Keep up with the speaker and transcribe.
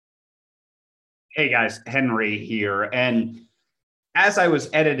Hey guys, Henry here. And as I was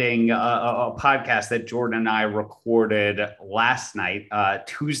editing a podcast that Jordan and I recorded last night,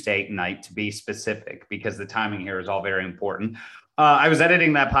 Tuesday night to be specific, because the timing here is all very important. I was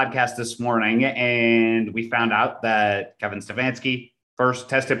editing that podcast this morning and we found out that Kevin Stefanski first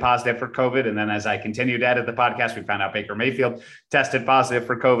tested positive for COVID. And then as I continued to edit the podcast, we found out Baker Mayfield tested positive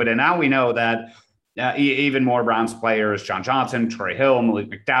for COVID. And now we know that even more Browns players, John Johnson, Troy Hill, Malik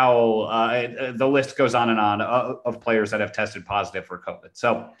McDowell, the list goes on and on of players that have tested positive for COVID.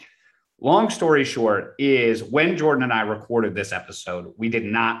 So long story short is when Jordan and I recorded this episode, we did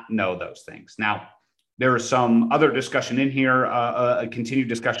not know those things. Now, there is some other discussion in here, a continued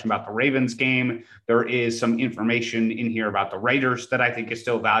discussion about the Ravens game. There is some information in here about the Raiders that I think is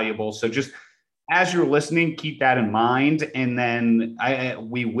still valuable. So just as you're listening, keep that in mind. And then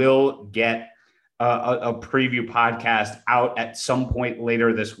we will get a preview podcast out at some point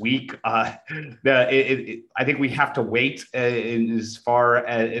later this week. I think we have to wait as far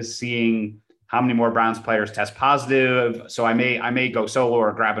as seeing how many more Browns players test positive. So I may go solo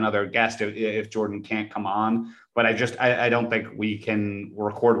or grab another guest if Jordan can't come on. But I don't think we can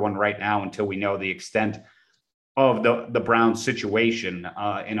record one right now until we know the extent of the Browns situation.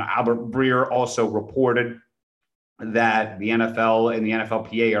 Albert Breer also reported that the NFL and the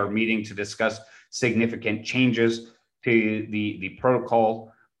NFLPA are meeting to discuss significant changes to the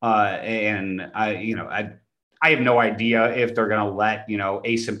protocol. And I have no idea if they're going to let,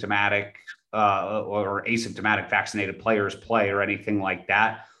 asymptomatic or asymptomatic vaccinated players play or anything like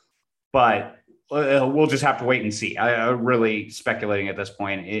that. But we'll just have to wait and see. Really speculating at this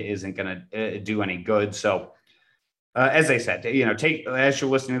point isn't going to do any good. So as I said, as you're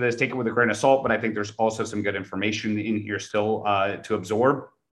listening to this, take it with a grain of salt. But I think there's also some good information in here still to absorb.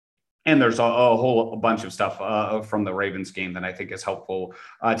 And there's a whole bunch of stuff from the Ravens game that I think is helpful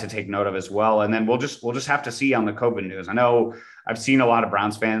to take note of as well. And then we'll just have to see on the COVID news. I know I've seen a lot of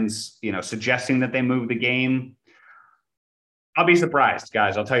Browns fans, suggesting that they move the game. I'll be surprised,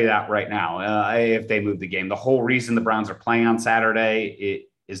 guys. I'll tell you that right now. If they move the game, the whole reason the Browns are playing on Saturday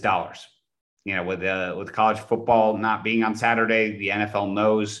is dollars. With college football not being on Saturday, the NFL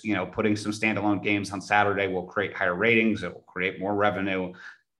knows, putting some standalone games on Saturday will create higher ratings. It will create more revenue.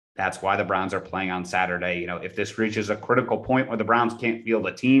 That's why the Browns are playing on Saturday. If this reaches a critical point where the Browns can't field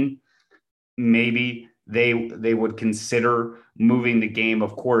a team, maybe they would consider moving the game.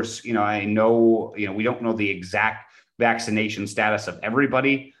 Of course, I know, we don't know the exact vaccination status of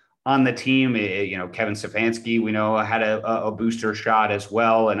everybody on the team. Kevin Stefanski, we know, had a booster shot as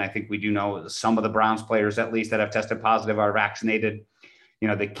well. And I think we do know some of the Browns players, at least, that have tested positive, are vaccinated.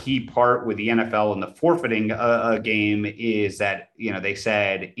 The key part with the NFL and the forfeiting a game is that, they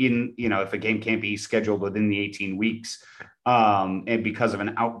said if a game can't be scheduled within the 18 weeks and because of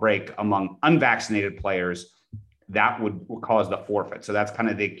an outbreak among unvaccinated players, that would cause the forfeit. So that's kind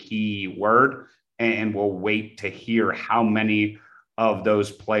of the key word. And we'll wait to hear how many of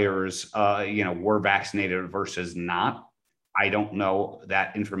those players, were vaccinated versus not. I don't know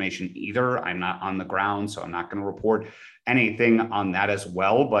that information either. I'm not on the ground, so I'm not going to report anything on that as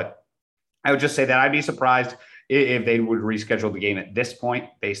well. But I would just say that I'd be surprised if they would reschedule the game at this point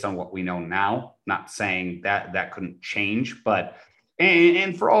based on what we know now. Not saying that couldn't change, but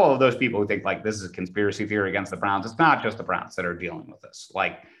and for all of those people who think like this is a conspiracy theory against the Browns, it's not just the Browns that are dealing with this.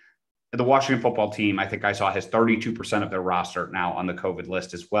 Like the Washington football team, I think I saw has 32% of their roster now on the COVID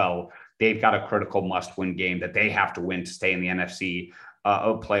list as well. They've got a critical must-win game that they have to win to stay in the NFC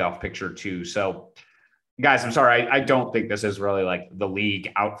playoff picture too. So, guys, I'm sorry. I don't think this is really like the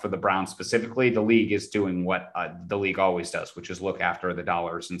league out for the Browns specifically. The league is doing what the league always does, which is look after the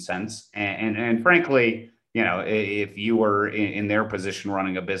dollars and cents. And frankly, if you were in their position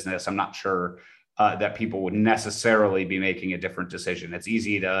running a business, I'm not sure that people would necessarily be making a different decision. It's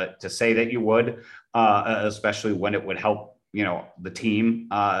easy to say that you would, especially when it would help, the team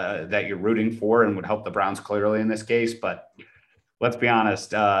that you're rooting for and would help the Browns clearly in this case. But let's be honest,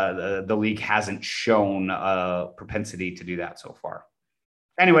 the league hasn't shown a propensity to do that so far.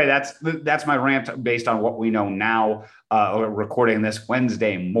 Anyway, that's my rant based on what we know now. We're recording this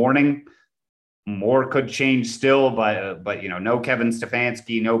Wednesday morning. More could change still, but no Kevin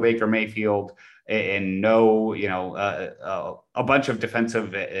Stefanski, no Baker Mayfield, and no, a bunch of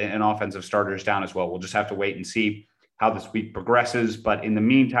defensive and offensive starters down as well. We'll just have to wait and see how this week progresses. But in the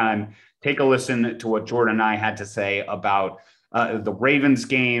meantime, take a listen to what Jordan and I had to say about the Ravens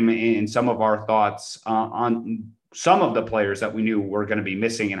game and some of our thoughts on some of the players that we knew were going to be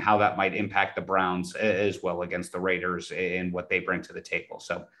missing and how that might impact the Browns as well against the Raiders and what they bring to the table.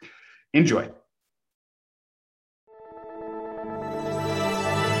 So enjoy.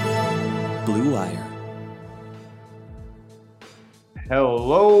 Blue Wire.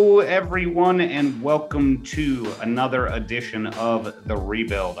 Hello, everyone, and welcome to another edition of The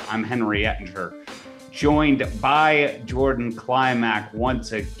Rebuild. I'm Henry Ettinger, joined by Jordan Klimack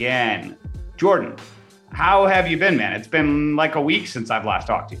once again. Jordan, how have you been, man? It's been like a week since I've last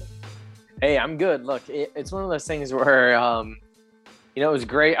talked to you. Hey, I'm good. Look, it's one of those things where, it was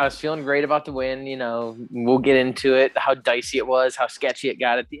great. I was feeling great about the win. We'll get into it, how dicey it was, how sketchy it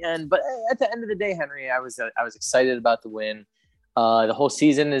got at the end. But at the end of the day, Henry, I was excited about the win. The whole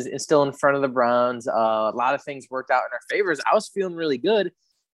season is still in front of the Browns. A lot of things worked out in our favors. I was feeling really good.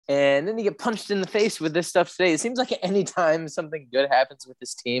 And then you get punched in the face with this stuff today. It seems like any time something good happens with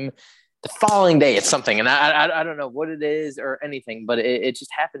this team, the following day it's something. And I don't know what it is or anything, but it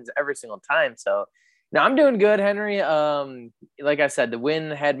just happens every single time. So now I'm doing good, Henry. Like I said, the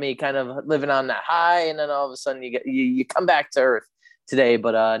win had me kind of living on that high. And then all of a sudden you come back to earth today.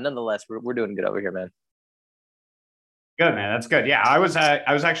 But nonetheless, we're doing good over here, man. Good, man. That's good. Yeah, I was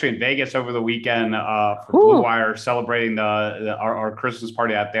actually in Vegas over the weekend for Blue Wire, celebrating our Christmas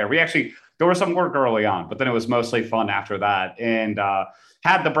party out there. There was some work early on, but then it was mostly fun after that. And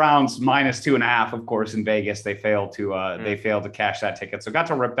had the Browns -2.5, of course, in Vegas. They failed to cash that ticket, so got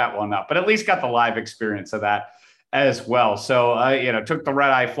to rip that one up. But at least got the live experience of that as well. So took the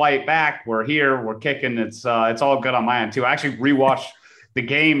red-eye flight back. We're here. We're kicking. It's all good on my end too. I actually rewatched the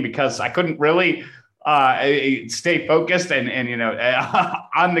game because I couldn't really stay focused and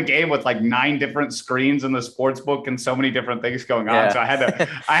on the game with like 9 different screens in the sports book and so many different things going on. Yeah. So I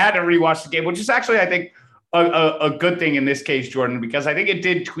had to rewatch the game, which is actually, I think, a good thing in this case, Jordan, because I think it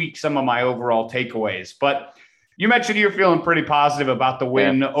did tweak some of my overall takeaways. But you mentioned you're feeling pretty positive about the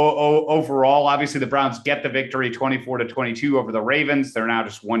win overall. Obviously, the Browns get the victory 24-22 over the Ravens. They're now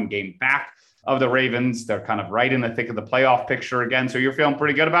just 1 game back of the Ravens. They're kind of right in the thick of the playoff picture again. So you're feeling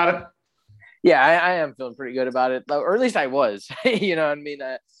pretty good about it? Yeah, I am feeling pretty good about it, or at least I was. You know what I mean?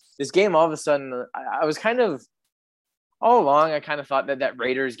 This game, all of a sudden, I was kind of all along. I kind of thought that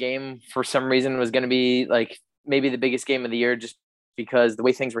Raiders game, for some reason, was going to be like maybe the biggest game of the year, just because the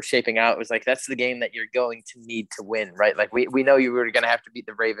way things were shaping out. It was like that's the game that you're going to need to win, right? Like we know you were going to have to beat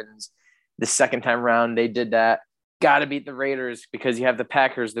the Ravens the second time around. They did that. Got to beat the Raiders because you have the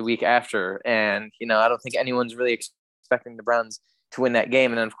Packers the week after, and I don't think anyone's really expecting the Browns to win that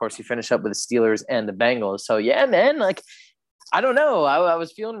game. And then of course you finish up with the Steelers and the Bengals. So yeah, man, like, I don't know. I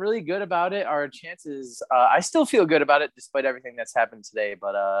was feeling really good about it. Our chances, I still feel good about it despite everything that's happened today.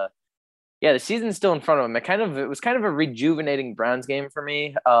 But the season's still in front of them. It was kind of a rejuvenating Browns game for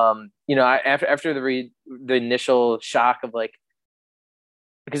me. After the initial shock of like,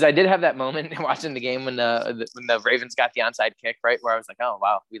 because I did have that moment watching the game when the Ravens got the onside kick, right, where I was like, oh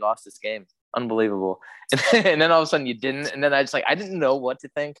wow, we lost this game. Unbelievable. And then all of a sudden you didn't. And then I didn't know what to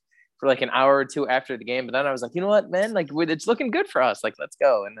think for like an hour or two after the game. But then I was like, you know what, man, like it's looking good for us. Like, let's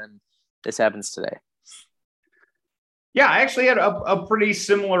go. And then this happens today. Yeah, I actually had a pretty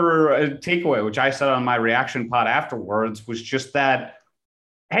similar takeaway, which I said on my reaction pod afterwards, was just that,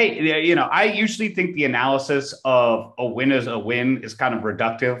 hey, I usually think the analysis of a win is a win is kind of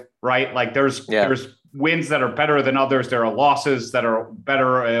reductive, right? Like there's wins that are better than others. There are losses that are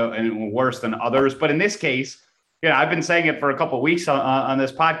better and worse than others. But in this case, I've been saying it for a couple of weeks on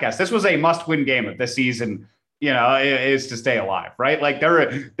this podcast. This was a must-win game of this season, is to stay alive, right? Like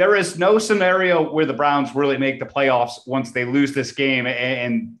there is no scenario where the Browns really make the playoffs once they lose this game.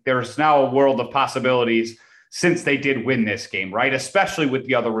 And there's now a world of possibilities since they did win this game, right? Especially with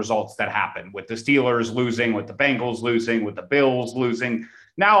the other results that happened, with the Steelers losing, with the Bengals losing, with the Bills losing.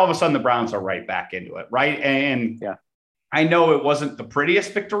 Now, all of a sudden, the Browns are right back into it, right? And I know it wasn't the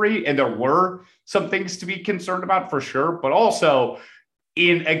prettiest victory, and there were some things to be concerned about for sure, but also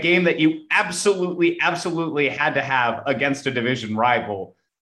in a game that you absolutely had to have against a division rival,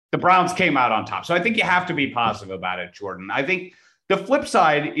 the Browns came out on top. So I think you have to be positive about it, Jordan. I think the flip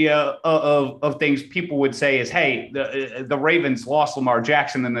side of things people would say is, hey, the Ravens lost Lamar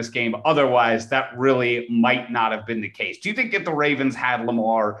Jackson in this game. Otherwise, that really might not have been the case. Do you think if the Ravens had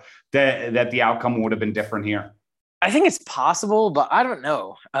Lamar, that the outcome would have been different here? I think it's possible, but I don't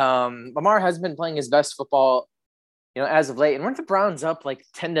know. Lamar has been playing his best football, as of late. And weren't the Browns up like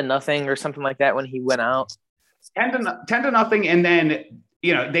 10-0 or something like that when he went out? 10-0, and then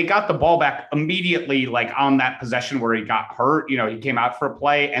they got the ball back immediately, like on that possession where he got hurt. He came out for a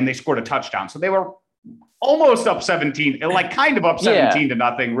play and they scored a touchdown. So they were almost up 17, like kind of up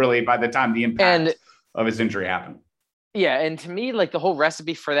 17-0, really, by the time the impact of his injury happened. Yeah, and to me, like the whole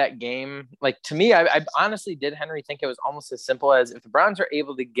recipe for that game, like to me, I honestly did, Henry, think it was almost as simple as if the Browns are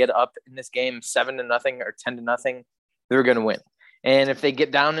able to get up in this game 7-0 or 10-0, they're going to win. And if they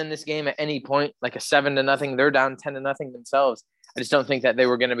get down in this game at any point, like a 7-0, they're down 10-0 themselves. I just don't think that they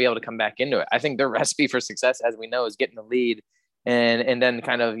were going to be able to come back into it. I think their recipe for success, as we know, is getting the lead and then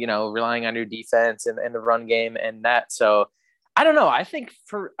kind of, relying on your defense and the run game and that. So I don't know. I think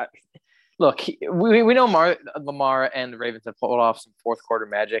look, we know Lamar and the Ravens have pulled off some fourth quarter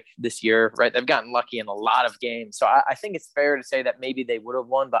magic this year, right? They've gotten lucky in a lot of games. So I think it's fair to say that maybe they would have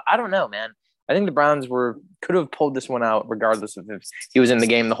won, but I don't know, man. I think the Browns could have pulled this one out regardless of if he was in the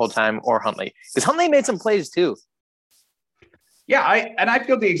game the whole time or Huntley. Because Huntley made some plays too. Yeah, I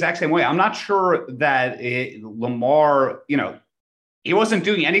feel the exact same way. I'm not sure that Lamar, he wasn't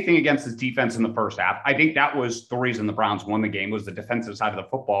doing anything against his defense in the first half. I think that was the reason the Browns won the game, was the defensive side of the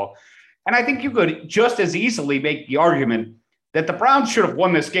football. And I think you could just as easily make the argument that the Browns should have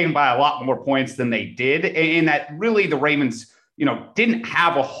won this game by a lot more points than they did, and that really the Ravens, didn't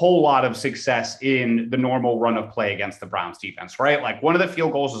have a whole lot of success in the normal run of play against the Browns defense, right? Like one of the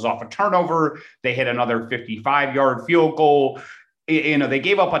field goals was off a turnover. They hit another 55-yard field goal. They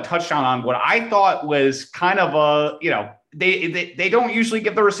gave up a touchdown on what I thought was kind of a, they don't usually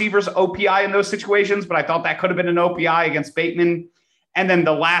give the receivers OPI in those situations, but I thought that could have been an OPI against Bateman. And then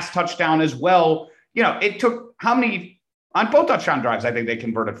the last touchdown as well, it took how many on both touchdown drives? I think they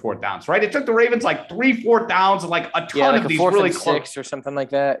converted fourth downs, right? It took the Ravens like 3 4th downs, like a ton of these really close 6 or something like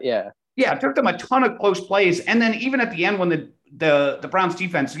that. Yeah. Yeah. It took them a ton of close plays. And then even at the end, when the Browns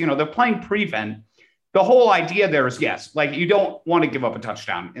defense, they're playing prevent, the whole idea there is, yes, like you don't want to give up a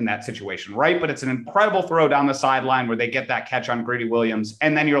touchdown in that situation, right? But it's an incredible throw down the sideline where they get that catch on Greedy Williams.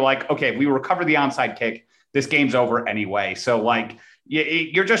 And then you're like, okay, we recover the onside kick. This game's over anyway. So like,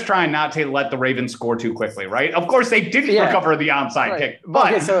 you're just trying not to let the Ravens score too quickly, right? Of course, they didn't recover the onside kick,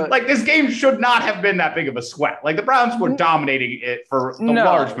 but this game should not have been that big of a sweat. Like the Browns were dominating it for the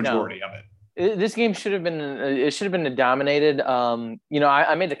large majority of it. This game should have been dominated.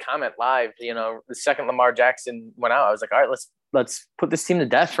 I made the comment live. The second Lamar Jackson went out, I was like, all right, let's put this team to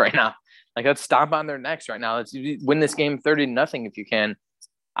death right now. Like let's stomp on their necks right now. Let's win this game 30-0 if you can.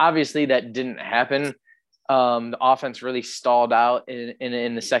 Obviously, that didn't happen. The offense really stalled out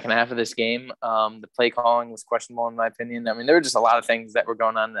in the second half of this game. The play calling was questionable in my opinion. I mean, there were just a lot of things that were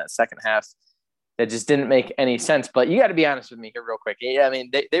going on in that second half that just didn't make any sense. But you got to be honest with me here real quick. Yeah, I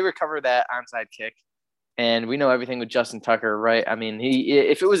mean, they recovered that onside kick, and we know everything with Justin Tucker, right? I mean,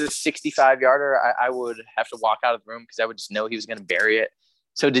 if it was a 65-yarder, I would have to walk out of the room because I would just know he was going to bury it.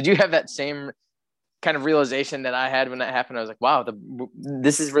 So did you have that same kind of realization that I had when that happened? I was like, wow,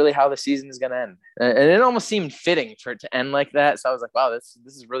 this is really how the season is going to end. And it almost seemed fitting for it to end like that. So I was like, wow, this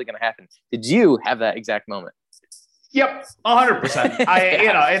is really going to happen. Did you have that exact moment? Yep.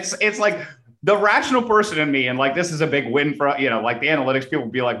 100%. It's like the rational person in me. And like, this is a big win for, like the analytics people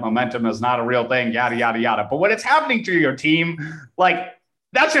will be like, momentum is not a real thing, yada, yada, yada. But when it's happening to your team, like,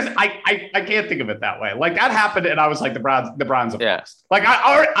 that's just I can't think of it that way. Like that happened, and I was like, the Browns have lost. Like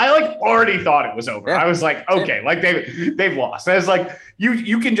I already thought it was over. Yeah. I was like, okay, like they've lost. And it's like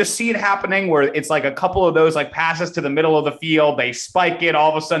you can just see it happening where it's like a couple of those like passes to the middle of the field, they spike it, all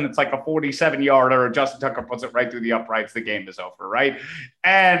of a sudden it's like a 47-yarder, and Justin Tucker puts it right through the uprights. The game is over, right?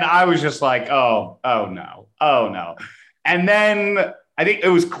 And I was just like, oh no. And then I think it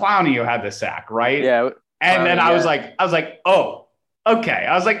was Clowney who had the sack, right? Yeah. And then I was like, oh. Okay,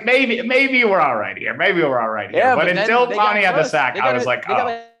 I was like, maybe we're all right here. Yeah, but until Clowney had the sack, I was like, they got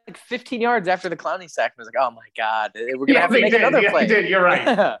like 15 yards after the Clowney sack. I was like, oh my god, we're gonna have to make another play. They did. You're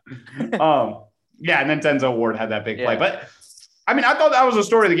right. And then Denzel Ward had that big play. But I mean, I thought that was the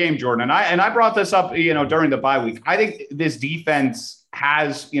story of the game, Jordan. And I brought this up, during the bye week. I think this defense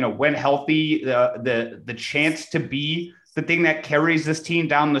has, when healthy, the chance to be the thing that carries this team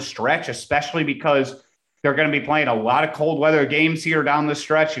down the stretch, especially because they're going to be playing a lot of cold weather games here down the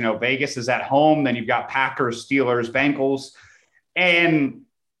stretch. Vegas is at home. Then you've got Packers, Steelers, Bengals. And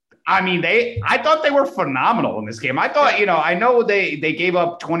I mean, I thought they were phenomenal in this game. I thought, I know they gave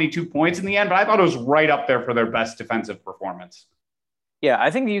up 22 points in the end, but I thought it was right up there for their best defensive performance. Yeah, I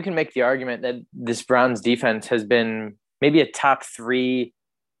think you can make the argument that this Browns defense has been maybe a top 3,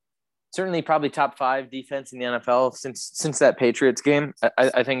 certainly probably top 5 defense in the NFL since that Patriots game.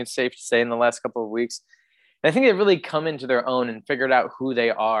 I think it's safe to say in the last couple of weeks. And I think they've really come into their own and figured out who they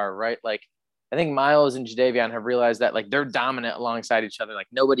are, right? Like, I think Miles and Jadeveon have realized that, like, they're dominant alongside each other. Like,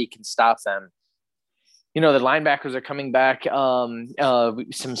 nobody can stop them. The linebackers are coming back.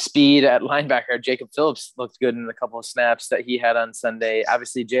 Some speed at linebacker. Jacob Phillips looked good in a couple of snaps that he had on Sunday.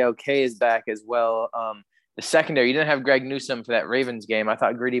 Obviously, JOK is back as well. The secondary, you didn't have Greg Newsome for that Ravens game. I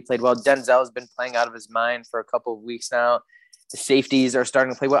thought Greedy played well. Denzel's been playing out of his mind for a couple of weeks now. The safeties are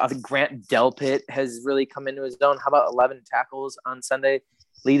starting to play well. I think Grant Delpit has really come into his own. How about 11 tackles on Sunday,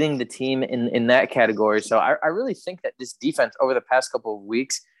 leading the team in that category? So I really think that this defense over the past couple of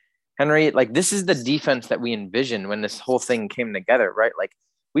weeks, Henry, like this is the defense that we envisioned when this whole thing came together, right? Like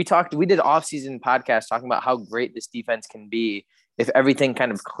we did off-season podcasts talking about how great this defense can be if everything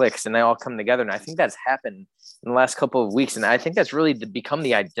kind of clicks and they all come together. And I think that's happened in the last couple of weeks. And I think that's really become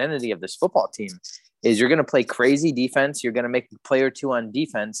the identity of this football team is you're going to play crazy defense. You're going to make a play or two on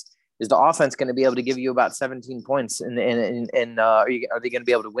defense. Is the offense going to be able to give you about 17 points? And are they going to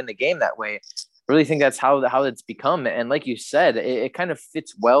be able to win the game that way? I really think that's how it's become. And like you said, it kind of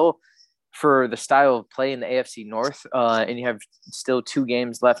fits well for the style of play in the AFC North. And you have still 2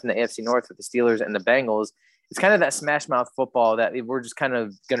 games left in the AFC North with the Steelers and the Bengals. It's kind of that smash mouth football that we're just kind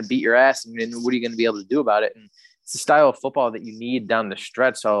of going to beat your ass. And what are you going to be able to do about it? And it's the style of football that you need down the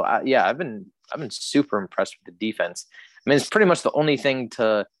stretch. So I've been super impressed with the defense. I mean, it's pretty much the only thing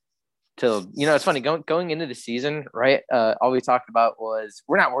to it's funny going into the season, right? All we talked about was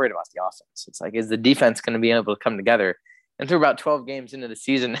we're not worried about the offense. It's like, is the defense going to be able to come together? And through about 12 games into the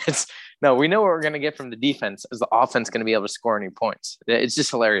season, we know what we're going to get from the defense. Is the offense going to be able to score any points? It's just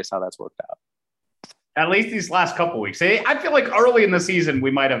hilarious how that's worked out. At least these last couple of weeks, I feel like early in the season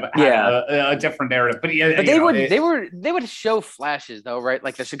we might have had a different narrative. But they would show flashes though, right?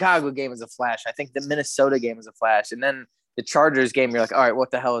 Like the Chicago game is a flash. I think the Minnesota game is a flash, and then the Chargers game, you're like, all right,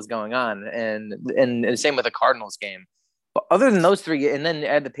 what the hell is going on? And the same with the Cardinals game. But other than those 3, and then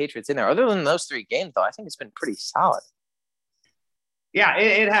add the Patriots in there. Other than those 3 games, though, I think it's been pretty solid. Yeah,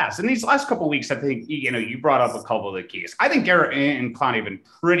 it has. In these last couple of weeks, I think, you brought up a couple of the keys. I think Garrett and Clowney have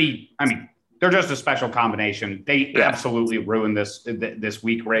been they're just a special combination. They absolutely ruined this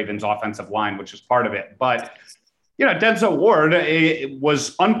weak Ravens offensive line, which is part of it. But, Denzel Ward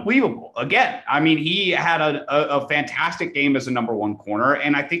was unbelievable. Again, I mean, he had a fantastic game as a number 1 corner.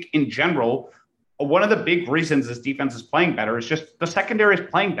 And I think in general, one of the big reasons this defense is playing better is just the secondary is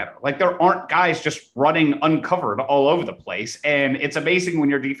playing better. Like there aren't guys just running uncovered all over the place. And it's amazing when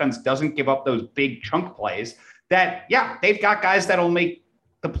your defense doesn't give up those big chunk plays that, they've got guys that'll make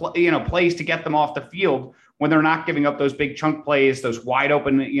the plays to get them off the field when they're not giving up those big chunk plays, those wide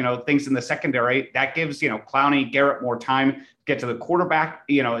open, things in the secondary. That gives, Clowney, Garrett more time to get to the quarterback.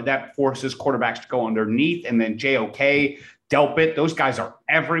 That forces quarterbacks to go underneath. And then JOK, Delpit, those guys are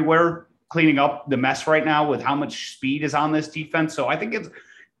everywhere, cleaning up the mess right now with how much speed is on this defense. So I think it's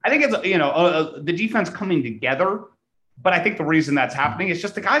the defense coming together. But I think the reason that's happening is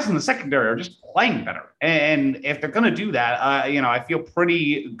just the guys in the secondary are just playing better. And if they're going to do that, I feel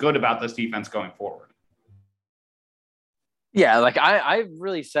pretty good about this defense going forward. Yeah, like I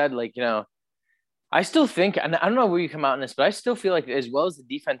really said, I still think, and I don't know where you come out in this, but I still feel like as well as the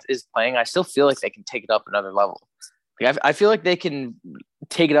defense is playing, I still feel like they can take it up another level. Like I feel like they can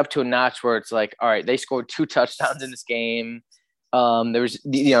take it up to a notch where it's like, all right, they scored 2 touchdowns in this game. There was,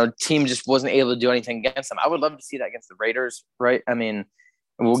 team just wasn't able to do anything against them. I would love to see that against the Raiders, right? I mean,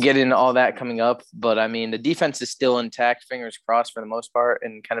 we'll get into all that coming up, but I mean, the defense is still intact, fingers crossed for the most part,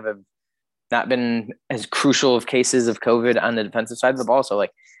 and kind of have not been as crucial of cases of COVID on the defensive side of the ball. So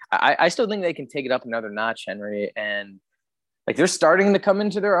like, I still think they can take it up another notch, Henry, and like they're starting to come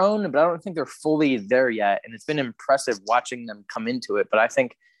into their own, but I don't think they're fully there yet. And it's been impressive watching them come into it. But I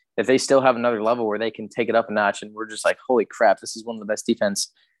think if they still have another level where they can take it up a notch and we're just like, holy crap, this is one of the best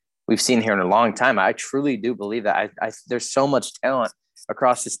defense we've seen here in a long time. I truly do believe that. There's so much talent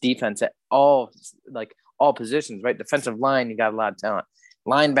across this defense at all positions, right? Defensive line, you got a lot of talent.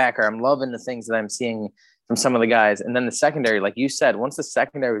 Linebacker, I'm loving the things that I'm seeing from some of the guys. And then the secondary, like you said, once the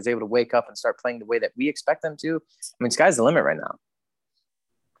secondary was able to wake up and start playing the way that we expect them to, I mean, sky's the limit right now.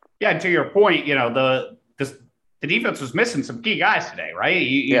 Yeah, to your point, the defense was missing some key guys today, right?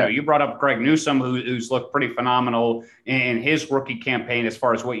 You brought up Greg Newsome, who's looked pretty phenomenal in his rookie campaign as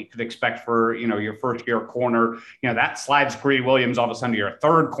far as what you could expect for, your first year corner. That slides Greedy Williams all of a sudden to your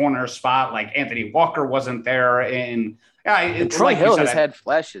 3rd corner spot. Like Anthony Walker wasn't there. And Troy Hill has had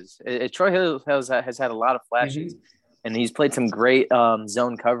flashes. Troy Hill has had a lot of flashes, and he's played some great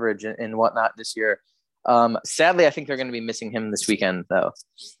zone coverage and whatnot this year. Sadly, I think they're going to be missing him this weekend, though.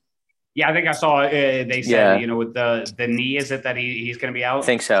 Yeah, I think I saw they said, with the knee, is it that he's going to be out? I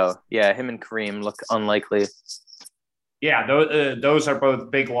think so. Yeah, him and Kareem look unlikely. Yeah, those are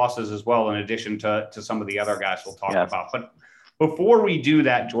both big losses as well, in addition to some of the other guys we'll talk about. But before we do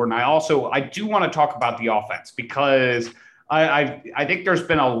that, Jordan, I do want to talk about the offense because I think there's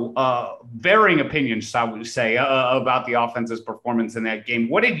been a varying opinions, I would say, about the offense's performance in that game.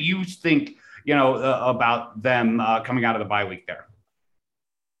 What did you think, about them coming out of the bye week there?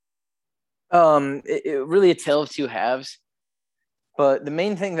 It really a tale of 2 halves. But the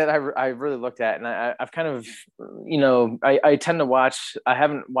main thing that I really looked at, and I've kind of, I tend to watch, I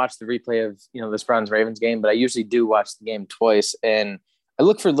haven't watched the replay of, this Browns-Ravens game, but I usually do watch the game twice. And I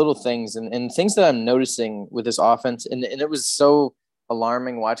look for little things and things that I'm noticing with this offense. And it was so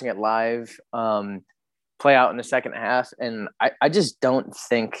alarming watching it live play out in the second half. And I just don't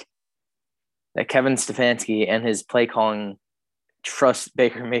think that Kevin Stefanski and his play calling trust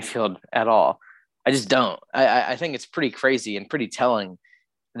Baker Mayfield at all. I just don't. I think it's pretty crazy and pretty telling.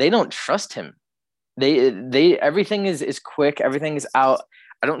 They don't trust him. They everything is quick. Everything is out.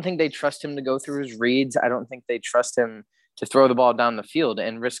 I don't think they trust him to go through his reads. I don't think they trust him to throw the ball down the field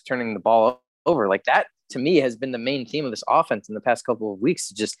and risk turning the ball over. Like that, to me, has been the main theme of this offense in the past couple of weeks.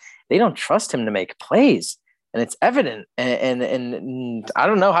 Just they don't trust him to make plays, and it's evident. And I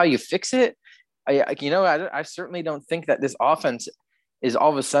don't know how you fix it. I certainly don't think that this offense is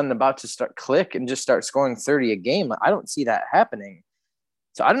all of a sudden about to start click and just start scoring 30 a game. I don't see that happening.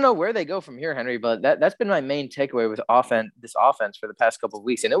 So I don't know where they go from here, Henry, but that's been my main takeaway with this offense for the past couple of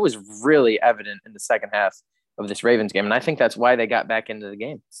weeks. And it was really evident in the second half of this Ravens game. And I think that's why they got back into the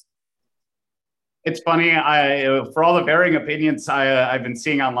game. It's funny. For all the varying opinions I've been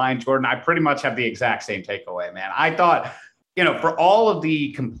seeing online, Jordan, I pretty much have the exact same takeaway, man. I thought, for all of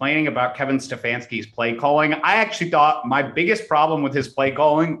the complaining about Kevin Stefanski's play calling, I actually thought my biggest problem with his play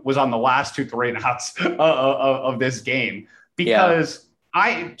calling was on the last 2 3-and-outs of this game. Because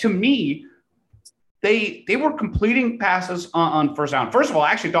to me, they were completing passes on first down. First of all,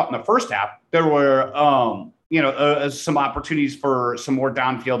 I actually thought in the first half there were, some opportunities for some more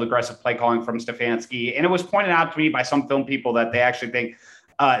downfield aggressive play calling from Stefanski. And it was pointed out to me by some film people that they actually think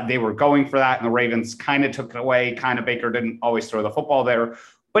they were going for that, and the Ravens kind of took it away. Baker didn't always throw the football there.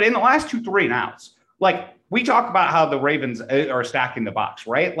 But in the last 2 3-and-outs, like we talk about how the Ravens are stacking the box,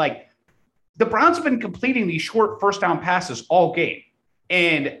 right? Like the Browns have been completing these short first down passes all game.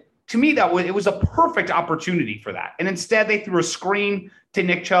 And to me, it was a perfect opportunity for that. And instead, they threw a screen to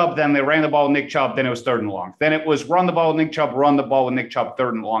Nick Chubb. Then they ran the ball with Nick Chubb. Then it was 3rd and long. Then it was run the ball with Nick Chubb, run the ball with Nick Chubb, 3rd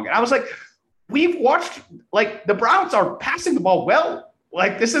and long. And I was like, we've watched, like, the Browns are passing the ball well.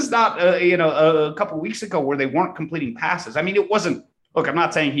 Like, this is not, a couple of weeks ago where they weren't completing passes. I mean, it wasn't, look, I'm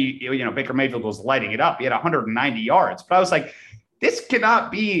not saying Baker Mayfield was lighting it up. He had 190 yards. But I was like, this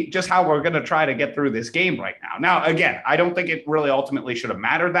cannot be just how we're going to try to get through this game right now. Now, again, I don't think it really ultimately should have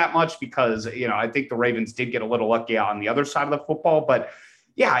mattered that much because, I think the Ravens did get a little lucky on the other side of the football. But,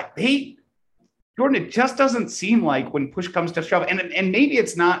 yeah, Jordan, it just doesn't seem like when push comes to shove. And maybe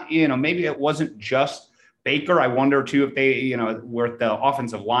it's not, maybe it wasn't just Baker. I wonder, too, if they, were the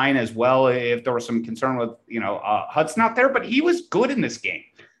offensive line as well, if there was some concern with, Hudson out there. But he was good in this game.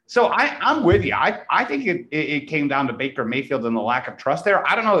 So I'm with you. I think it came down to Baker Mayfield and the lack of trust there.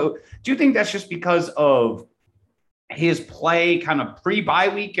 I don't know. Do you think that's just because of his play kind of pre-bye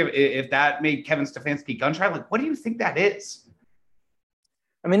week, if that made Kevin Stefanski gun shy? Like, what do you think that is?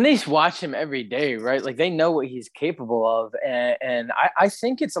 I mean, they watch him every day, right? Like, they know what he's capable of. And I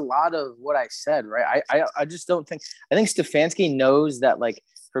think it's a lot of what I said, right? I just don't think – I think Stefanski knows that, like,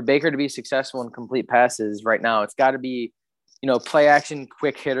 for Baker to be successful in complete passes right now, it's got to be – play action,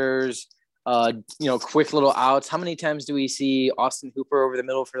 quick hitters, quick little outs. How many times do we see Austin Hooper over the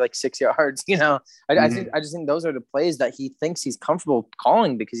middle for like 6 yards? I just think those are the plays that he thinks he's comfortable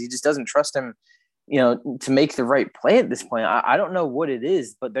calling because he just doesn't trust him, to make the right play at this point. I don't know what it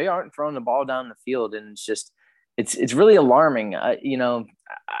is, but they aren't throwing the ball down the field, and it's really alarming. And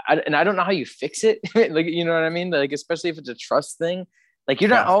I don't know how you fix it. Like, you know what I mean? Like, especially if it's a trust thing, like you're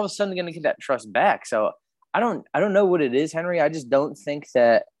not all of a sudden going to get that trust back. So I don't know what it is, Henry. I just don't think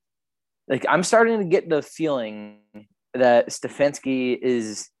that, like, I'm starting to get the feeling that Stefanski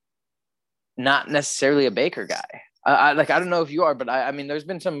is not necessarily a Baker guy. I don't know if you are, but I mean, there's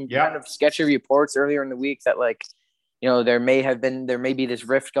been some kind of sketchy reports earlier in the week that, like, there may be this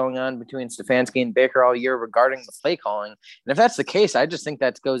rift going on between Stefanski and Baker all year regarding the play calling. And if that's the case, I just think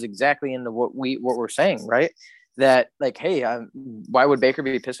that goes exactly into what we're saying, right? That, like, hey, why would Baker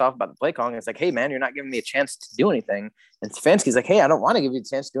be pissed off about the play calling? It's like, hey, man, you're not giving me a chance to do anything. And Stefanski's like, hey, I don't want to give you a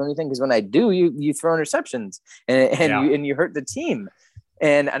chance to do anything because when I do, you throw interceptions and you hurt the team.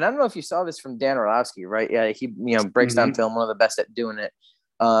 And I don't know if you saw this from Dan Orlovsky, right? Yeah, he breaks down film, one of the best at doing it.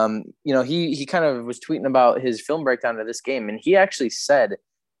 He kind of was tweeting about his film breakdown of this game, and he actually said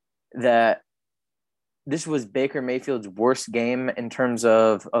that this was Baker Mayfield's worst game in terms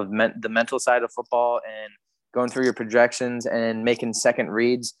of the mental side of football and going through your projections and making second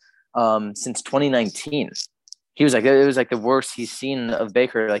reads since 2019. He was like, it was like the worst he's seen of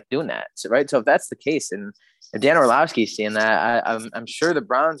Baker, like, doing that. So, right. So if that's the case, and if Dan Orlovsky's seeing that, I'm sure the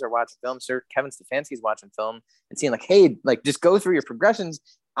Browns are watching film. Sir Kevin Stefanski's watching film and seeing like, hey, like just go through your progressions.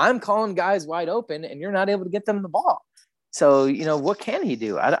 I'm calling guys wide open, and you're not able to get them the ball. So what can he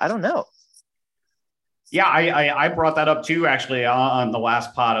do? I don't know. Yeah, I brought that up too, actually, on the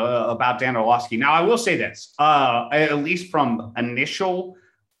last pod about Dan Orlovsky. Now, I will say this, at least from initial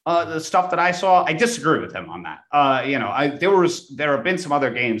the stuff that I saw, I disagree with him on that. There have been some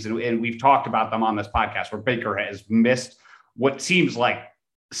other games, and we've talked about them on this podcast, where Baker has missed what seems like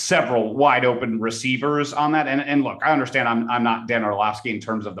several wide open receivers on that. And look, I understand I'm not Dan Orlovsky in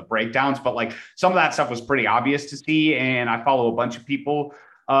terms of the breakdowns, but like some of that stuff was pretty obvious to see. And I follow a bunch of people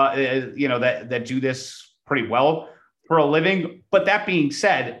that do this pretty well for a living. But that being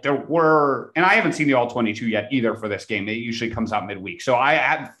said, and I haven't seen the all 22 yet either for this game. It usually comes out midweek. So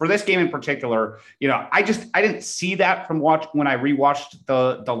for this game in particular, I didn't see that from when I rewatched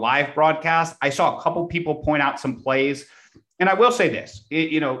the live broadcast. I saw a couple people point out some plays. And I will say this,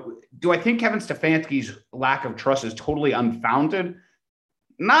 do I think Kevin Stefanski's lack of trust is totally unfounded?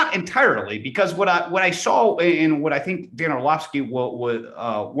 Not entirely, because what I saw and what I think Dan Orlovsky would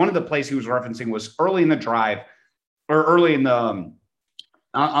one of the plays he was referencing was early in the drive, or early in the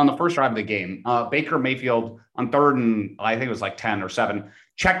on the first drive of the game. Baker Mayfield on third and I think it was like 10 or 7,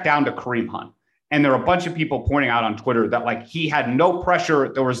 checked down to Kareem Hunt. And there were a bunch of people pointing out on Twitter that like he had no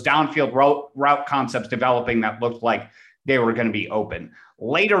pressure. There was downfield route concepts developing that looked like they were going to be open.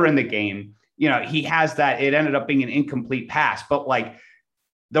 Later in the game, he has that. It ended up being an incomplete pass, but like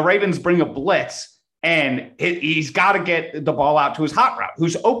the Ravens bring a blitz and he's got to get the ball out to his hot route,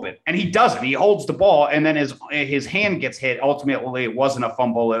 who's open, and he doesn't. He holds the ball, and then his hand gets hit. Ultimately, it wasn't a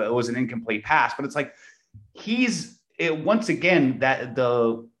fumble; it was an incomplete pass. But it's like once again that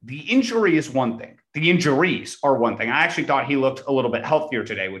the injury is one thing. The injuries are one thing. I actually thought he looked a little bit healthier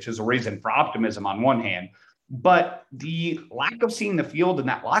today, which is a reason for optimism on one hand. But the lack of seeing the field and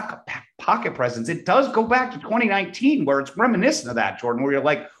that lack of pocket presence, it does go back to 2019, where it's reminiscent of that, Jordan, where you're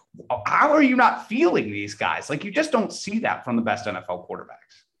like, how are you not feeling these guys? Like, you just don't see that from the best NFL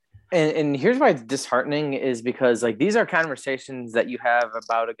quarterbacks. And here's why it's disheartening is because, like, these are conversations that you have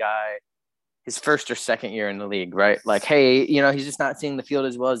about a guy his first or second year in the league, right? Like, hey, he's just not seeing the field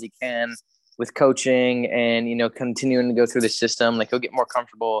as well as he can with coaching and, continuing to go through the system. Like, he'll get more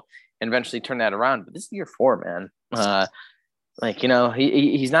comfortable and eventually turn that around. But this is year 4, man.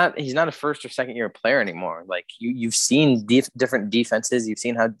 He's not a first or second year player anymore. Like you've seen different defenses. You've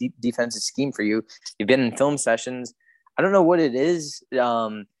seen how defenses scheme for you. You've been in film sessions. I don't know what it is.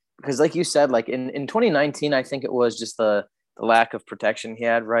 Because like you said, like in 2019, I think it was just the lack of protection he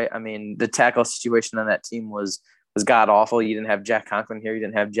had, right? I mean, the tackle situation on that team was god awful. You didn't have Jack Conklin here. You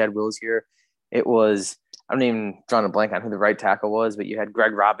didn't have Jed Wills here. It was, I don't even drawing a blank on who the right tackle was, but you had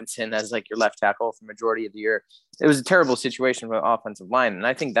Greg Robinson as like your left tackle for majority of the year. It was a terrible situation for the offensive line. And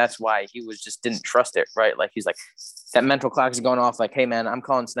I think that's why he didn't trust it, right? Like he's like, that mental clock is going off like, hey man, I'm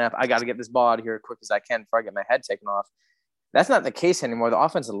calling snap. I got to get this ball out of here as quick as I can before I get my head taken off. That's not the case anymore. The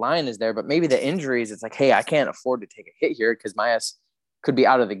offensive line is there, but maybe the injuries, it's like, hey, I can't afford to take a hit here because my ass could be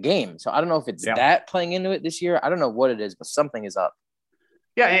out of the game. So I don't know if it's that playing into it this year. I don't know what it is, but something is up.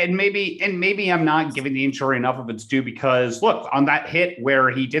 Yeah, and maybe I'm not giving the injury enough of its due because look, on that hit where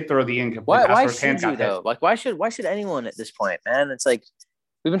he did throw the incomplete pass, why should you though? Like why should anyone at this point, man? It's like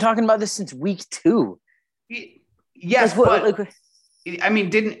we've been talking about this since week 2. Yes, but I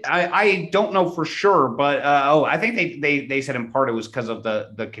mean, I don't know for sure, but I think they said in part it was because of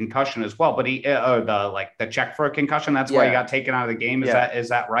the concussion as well. But the check for a concussion, that's why he got taken out of the game. Is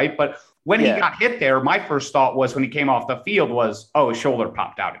that right? But when he got hit there, my first thought was when he came off the field was, his shoulder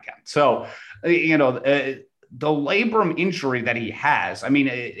popped out again. So, the labrum injury that he has, I mean,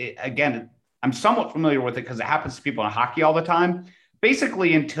 again, I'm somewhat familiar with it because it happens to people in hockey all the time.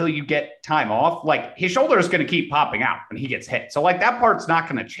 Basically, until you get time off, like his shoulder is going to keep popping out when he gets hit. So like that part's not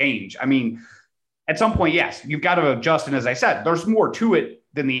going to change. I mean, at some point, yes, you've got to adjust. And as I said, there's more to it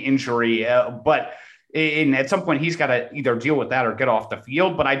than the injury, but at some point he's got to either deal with that or get off the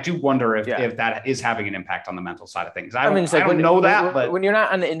field. But I do wonder if that is having an impact on the mental side of things. I don't know that, but when you're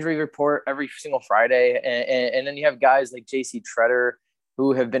not on the injury report every single Friday, and then you have guys like JC Treader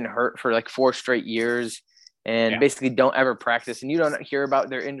who have been hurt for like 4 straight years and basically don't ever practice, and you don't hear about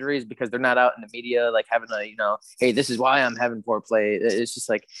their injuries because they're not out in the media, like having a, hey, this is why I'm having poor play. It's just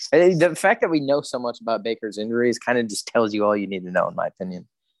like the fact that we know so much about Baker's injuries kind of just tells you all you need to know, in my opinion.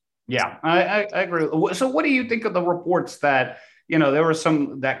 Yeah, I agree. So what do you think of the reports that, there was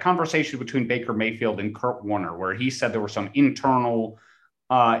that conversation between Baker Mayfield and Kurt Warner, where he said there were some internal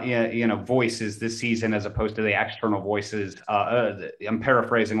voices this season as opposed to the external voices. I'm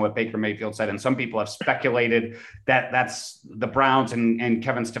paraphrasing what Baker Mayfield said, and some people have speculated that that's the Browns and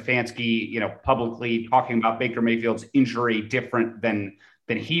Kevin Stefanski, publicly talking about Baker Mayfield's injury different than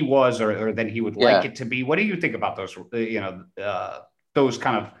he was or than he would like it to be. What do you think about those, those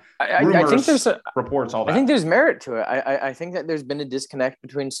kind of rumors, I think there's reports, all that? I think there's merit to it. I think that there's been a disconnect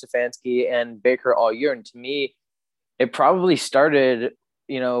between Stefanski and Baker all year. And to me, it probably started,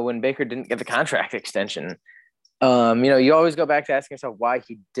 when Baker didn't get the contract extension. You always go back to asking yourself why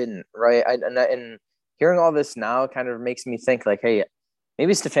he didn't, right? And hearing all this now kind of makes me think like, hey,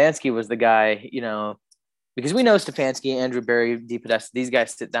 maybe Stefanski was the guy, because we know Stefanski, Andrew Berry, DePodesta, these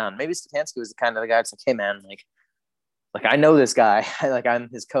guys sit down. Maybe Stefanski was the kind of the guy that's like, hey man, like I know this guy, like I'm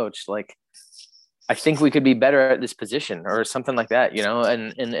his coach. Like I think we could be better at this position or something like that,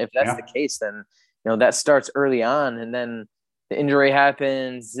 and if that's the case, then, that starts early on, and then the injury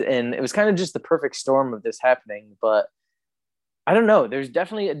happens, and it was kind of just the perfect storm of this happening. But I don't know, there's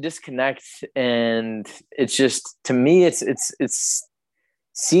definitely a disconnect, and it's just, to me, it's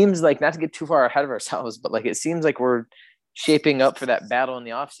seems like, not to get too far ahead of ourselves, but like it seems like we're shaping up for that battle in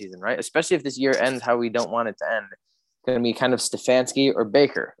the offseason, right? Especially if this year ends how we don't want it to end. It's going to be kind of Stefanski or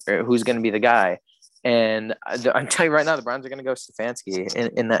Baker, or who's going to be the guy. And I'm telling you right now, the Browns are going to go Stefanski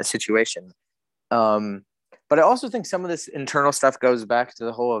in that situation. But I also think some of this internal stuff goes back to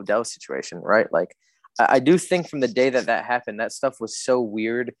the whole Odell situation, right? Like I do think from the day that happened, that stuff was so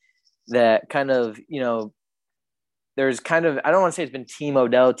weird that kind of, there's kind of, I don't want to say it's been Team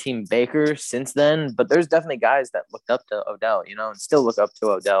Odell, Team Baker since then, but there's definitely guys that looked up to Odell, and still look up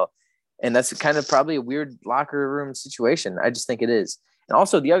to Odell. And that's kind of probably a weird locker room situation. I just think it is. And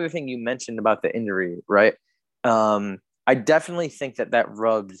also the other thing you mentioned about the injury, right? I definitely think that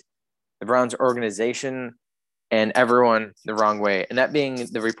rubbed the Browns organization and everyone the wrong way. And that being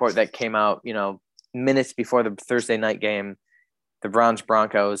the report that came out, minutes before the Thursday night game, the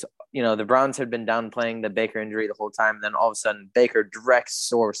Browns-Broncos, the Browns had been downplaying the Baker injury the whole time. And then all of a sudden, Baker, direct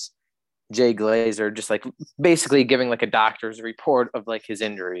source, Jay Glazer, just like basically giving like a doctor's report of like his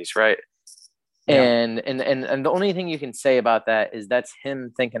injuries, right? Yeah. And the only thing you can say about that is that's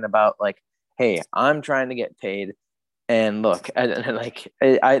him thinking about like, hey, I'm trying to get paid. And look,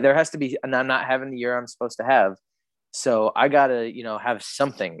 there has to be, and I'm not having the year I'm supposed to have. So I got to, have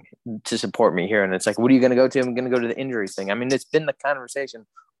something to support me here. And it's like, what are you going to go to? I'm going to go to the injuries thing. I mean, it's been the conversation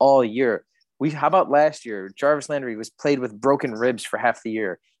all year. How about last year? Jarvis Landry was played with broken ribs for half the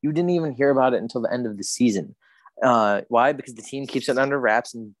year. You didn't even hear about it until the end of the season. Why? Because the team keeps it under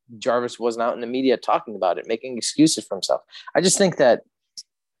wraps, and Jarvis wasn't out in the media talking about it, making excuses for himself. I just think that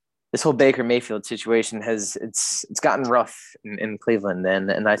this whole Baker Mayfield situation it's gotten rough in Cleveland,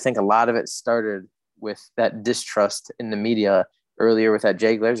 and I think a lot of it started with that distrust in the media earlier with that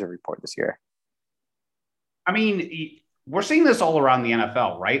Jay Glazer report this year. I mean, we're seeing this all around the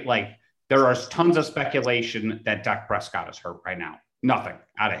NFL, right? Like there are tons of speculation that Dak Prescott is hurt right now. Nothing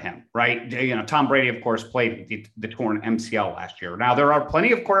out of him, right? Tom Brady, of course, played the torn MCL last year. Now, there are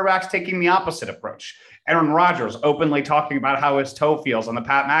plenty of quarterbacks taking the opposite approach. Aaron Rodgers openly talking about how his toe feels on the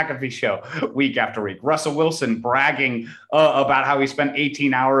Pat McAfee show week after week. Russell Wilson bragging about how he spent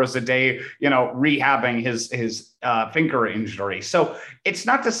 18 hours a day, rehabbing his finger injury. So it's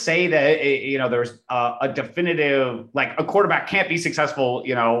not to say that, there's a definitive, like a quarterback can't be successful,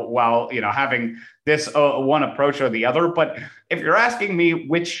 while, having this one approach or the other. But if you're asking me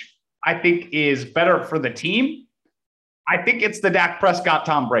which I think is better for the team, I think it's the Dak Prescott,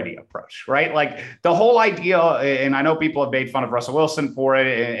 Tom Brady approach, right? Like the whole idea, and I know people have made fun of Russell Wilson for it,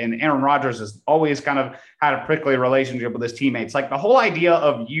 and Aaron Rodgers has always kind of had a prickly relationship with his teammates. Like the whole idea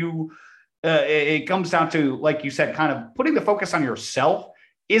of it comes down to, like you said, kind of putting the focus on yourself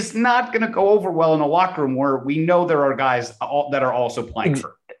is not going to go over well in a locker room where we know there are guys that are also playing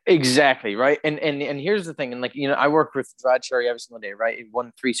for. Exactly. Right. And here's the thing. And I work with Rod Cherry every single day, right? He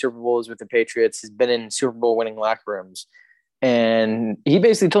won 3 Super Bowls with the Patriots. He's been in Super Bowl winning locker rooms. And he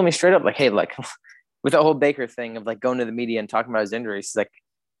basically told me straight up, like, hey, like with the whole Baker thing of like going to the media and talking about his injuries, he's like,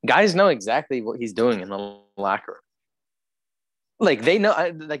 guys know exactly what he's doing in the locker room. Like they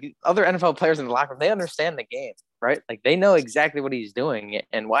know, like other NFL players in the locker room, they understand the game, right? Like they know exactly what he's doing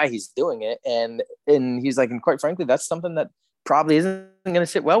and why he's doing it. And he's like, and quite frankly, that's something that probably isn't going to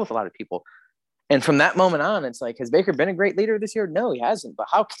sit well with a lot of people. And from that moment on, it's like, has Baker been a great leader this year? No, he hasn't. But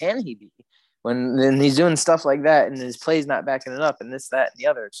how can he be when then he's doing stuff like that and his play's not backing it up and this, that, and the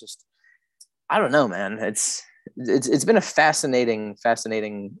other? It's just, I don't know, man. It's been a fascinating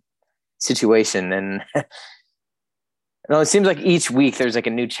situation. And No, it seems like each week there's like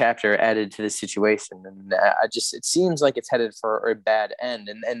a new chapter added to the situation, and it seems like it's headed for a bad end.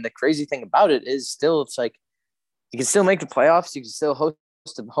 And the crazy thing about it is still, it's like you can still make the playoffs, you can still host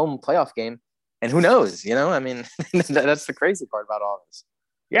a home playoff game, and who knows? I mean, that's the crazy part about all this.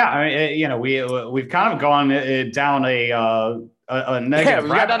 Yeah, I mean, we've kind of gone down a negative we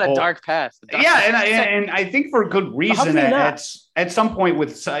got rabbit on a hole. dark path. Yeah, and I think for good reason. At some point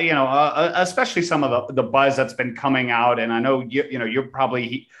with especially some of the buzz that's been coming out, and I know you're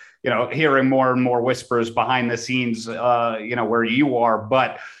probably hearing more and more whispers behind the scenes, where you are,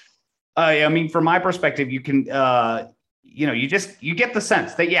 but I mean, from my perspective, you can. You get the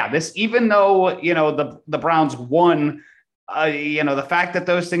sense that this, even though the Browns won, the fact that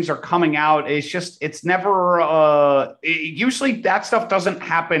those things are coming out is it's never. Usually that stuff doesn't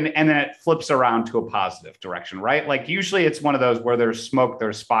happen and then it flips around to a positive direction, right? Like usually it's one of those where there's smoke,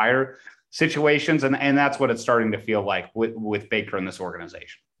 there's fire situations, and that's what it's starting to feel like with Baker in this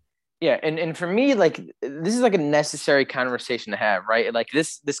organization. Yeah, and for me, like this is like a necessary conversation to have, right? Like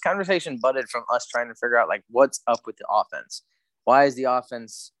this conversation budded from us trying to figure out like what's up with the offense. Why is the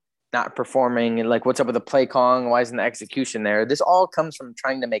offense not performing? And like what's up with the play calling? Why isn't the execution there? This all comes from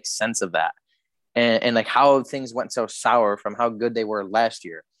trying to make sense of that. And like how things went so sour from how good they were last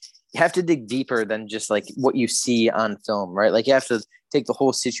year. You have to dig deeper than just like what you see on film, right? Like you have to take the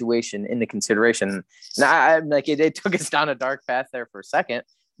whole situation into consideration. And I like it took us down a dark path there for a second.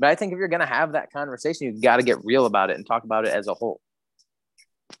 But I think if you're going to have that conversation, you've got to get real about it and talk about it as a whole.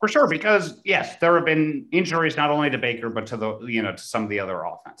 For sure, because yes, there have been injuries not only to Baker but to to some of the other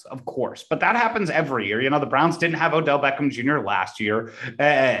offense, of course. But that happens every year. The Browns didn't have Odell Beckham Jr. last year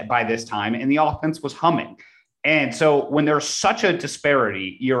by this time, and the offense was humming. And so when there's such a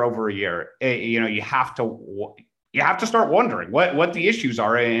disparity year over year, you have to start wondering what the issues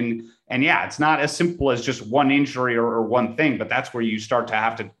are. And yeah, it's not as simple as just one injury or one thing, but that's where you start to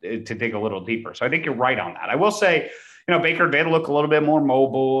have to dig a little deeper. So I think you're right on that. I will say, Baker did look a little bit more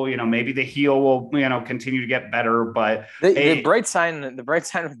mobile. Maybe the heel will, continue to get better. But the bright sign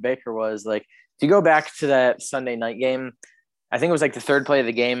with Baker was like, if you go back to that Sunday night game, I think it was like the third play of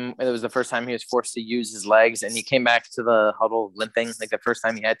the game. It was the first time he was forced to use his legs, and he came back to the huddle limping. Like the first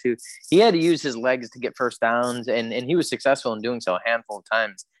time he had to use his legs to get first downs, and he was successful in doing so a handful of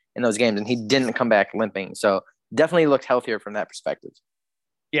times in those games, and he didn't come back limping. So definitely looked healthier from that perspective.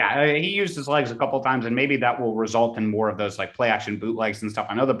 Yeah, he used his legs a couple of times, and maybe that will result in more of those like play action bootlegs and stuff.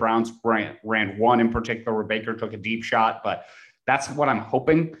 I know the Browns ran one in particular where Baker took a deep shot, but that's what I'm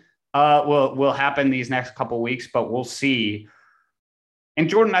hoping will happen these next couple of weeks. But we'll see. And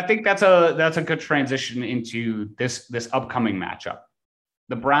Jordan, I think that's a good transition into this upcoming matchup.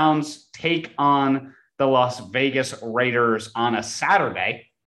 The Browns take on the Las Vegas Raiders on a Saturday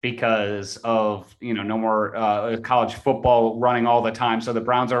because of no more college football running all the time. So the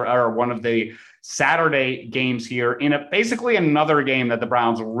Browns are one of the Saturday games here in basically another game that the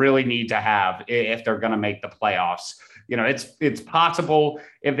Browns really need to have if they're going to make the playoffs. It's possible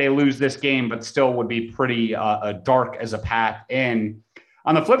if they lose this game, but still would be pretty dark as a path in.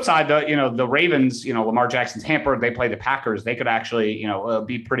 On the flip side, the Ravens, Lamar Jackson's hampered. They play the Packers. They could actually,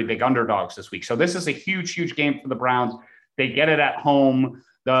 be pretty big underdogs this week. So this is a huge, huge game for the Browns. They get it at home.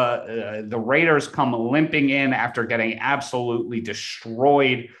 The Raiders come limping in after getting absolutely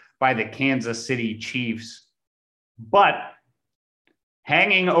destroyed by the Kansas City Chiefs. But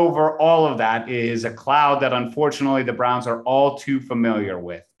hanging over all of that is a cloud that unfortunately the Browns are all too familiar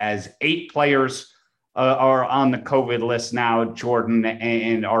with, as 8 players are on the COVID list now, Jordan,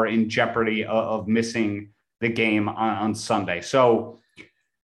 and are in jeopardy of missing the game on Sunday. So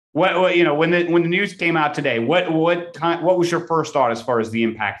when the news came out today, what was your first thought as far as the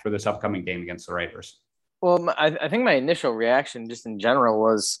impact for this upcoming game against the Raiders? Well, I think my initial reaction just in general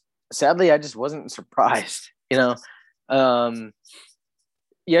was, sadly, I just wasn't surprised.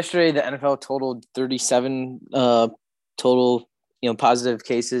 Yesterday the NFL totaled 37 total positive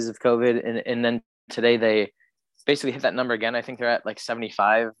cases of COVID, and then today they basically hit that number again. I think they're at like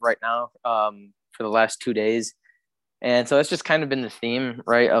 75 right now for the last 2 days. And so that's just kind of been the theme,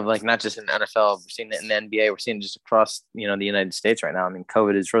 right, of like not just in the NFL, we're seeing it in the NBA, we're seeing it just across, the United States right now. I mean,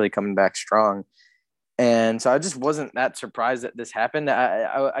 COVID is really coming back strong. And so I just wasn't that surprised that this happened.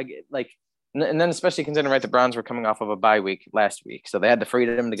 I like, and then especially considering, right, the Browns were coming off of a bye week last week. So they had the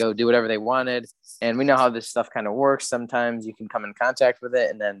freedom to go do whatever they wanted. And we know how this stuff kind of works. Sometimes you can come in contact with it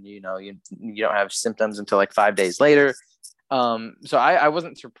and then, you don't have symptoms until like 5 days later. So I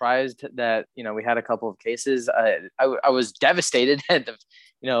wasn't surprised that, we had a couple of cases. I was devastated at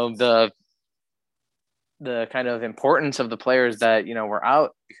the kind of importance of the players that, were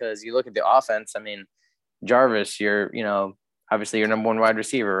out, because you look at the offense. I mean, Jarvis, obviously your number one wide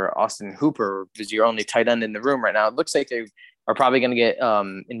receiver, Austin Hooper is your only tight end in the room right now. It looks like they are probably going to get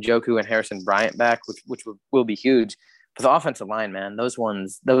Njoku and Harrison Bryant back, which will be huge. But the offensive line, man, those are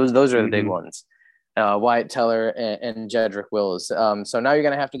the big ones. Wyatt Teller and Jedrick Wills. So now you're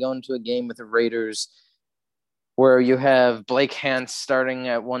going to have to go into a game with the Raiders where you have Blake Hance starting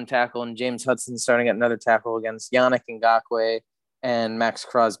at one tackle and James Hudson starting at another tackle against Yannick Ngakoue and Max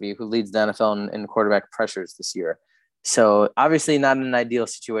Crosby, who leads the NFL in quarterback pressures this year. So obviously not an ideal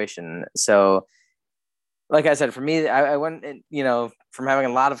situation. So like I said, for me, I went, from having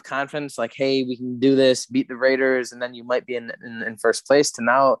a lot of confidence, like, hey, we can do this, beat the Raiders, and then you might be in first place, to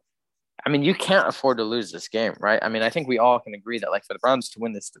now, I mean, you can't afford to lose this game, right? I mean, I think we all can agree that, like, for the Browns to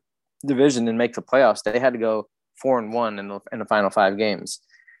win this division and make the playoffs, they had to go 4-1 in the final 5 games.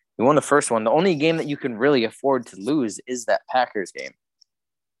 You won the first one. The only game that you can really afford to lose is that Packers game,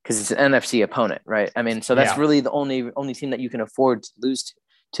 because it's an NFC opponent, right? I mean, so that's really the only team that you can afford to lose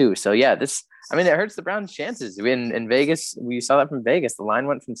to. So yeah, it hurts the Browns' chances. In Vegas, we saw that from Vegas. The line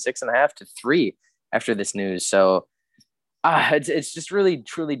went from 6.5 to 3 after this news. So it's just really,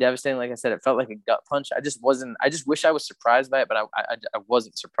 truly devastating. Like I said, it felt like a gut punch. I just wish I was surprised by it, but I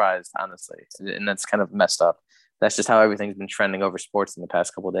wasn't surprised, honestly. And that's kind of messed up. That's just how everything's been trending over sports in the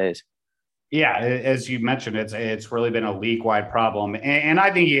past couple of days. Yeah, as you mentioned, it's really been a league-wide problem. And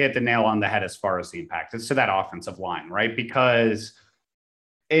I think you hit the nail on the head as far as the impact. It's to that offensive line, right? Because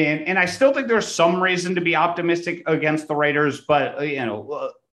and I still think there's some reason to be optimistic against the Raiders, but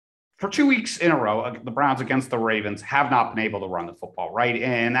for 2 weeks in a row, the Browns against the Ravens have not been able to run the football, right?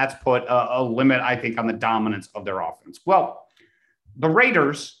 And that's put a limit, I think, on the dominance of their offense. Well, the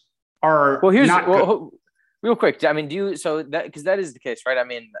Raiders are real quick. I mean, because that is the case, right? I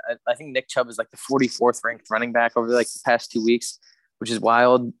mean, I think Nick Chubb is like the 44th ranked running back over like the past 2 weeks, which is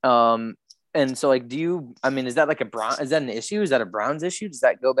wild. And so, like, is that like is that an issue? Is that a Browns issue? Does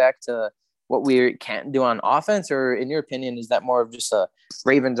that go back to what we can't do on offense? Or in your opinion, is that more of just a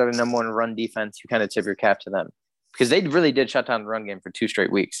Ravens are the number one run defense? You kind of tip your cap to them because they really did shut down the run game for 2 straight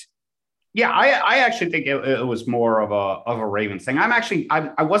weeks. Yeah, I actually think it was more of a Ravens thing.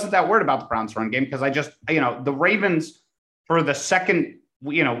 I wasn't that worried about the Browns run game because I just, the Ravens for the second,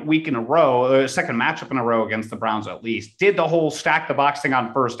 week in a row, second matchup in a row against the Browns, at least, did the whole stack the box thing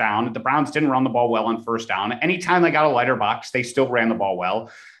on first down. The Browns didn't run the ball well on first down. Anytime they got a lighter box, they still ran the ball well.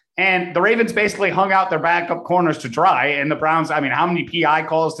 And the Ravens basically hung out their backup corners to dry. And the Browns, I mean, how many PI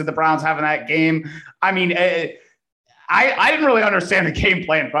calls did the Browns have in that game? I mean, I didn't really understand the game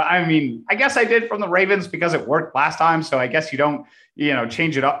plan, but I mean, I guess I did from the Ravens because it worked last time. So I guess you don't,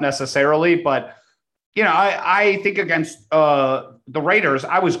 change it up necessarily. But, I think against the Raiders,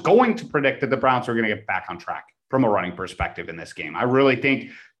 I was going to predict that the Browns were going to get back on track from a running perspective in this game. I really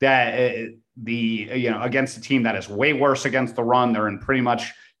think that against a team that is way worse against the run, they're in pretty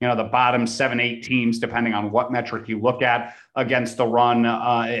much, the bottom 7-8 teams, depending on what metric you look at against the run.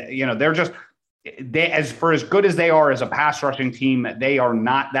 They're just, as good as they are as a pass rushing team, they are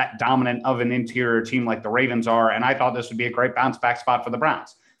not that dominant of an interior team like the Ravens are. And I thought this would be a great bounce back spot for the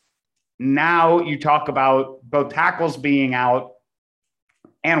Browns. Now you talk about both tackles being out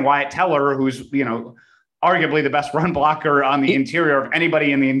and Wyatt Teller, who's, arguably the best run blocker on the interior of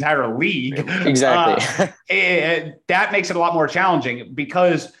anybody in the entire league. Exactly. That makes it a lot more challenging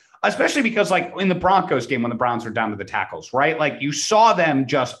especially because like in the Broncos game, when the Browns were down to the tackles, right? Like you saw them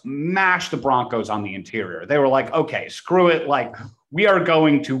just mash the Broncos on the interior. They were like, okay, screw it. Like we are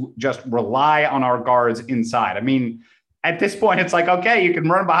going to just rely on our guards inside. I mean, at this point, it's like, okay, you can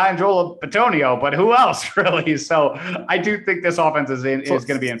run behind Joel Bitonio, but who else really? So I do think this offense is going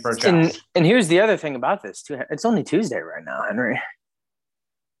to be in for a challenge. And here's the other thing about this too. It's only Tuesday right now, Henry.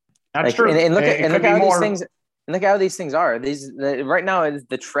 That's true. And look how these things. And look how these things are. Right now is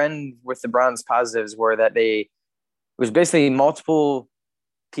the trend with the Browns positives were that it was basically multiple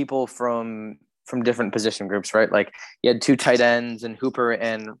people from different position groups, right? Like you had 2 tight ends and Hooper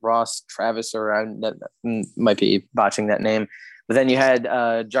and Ross Travis, or that might be botching that name. But then you had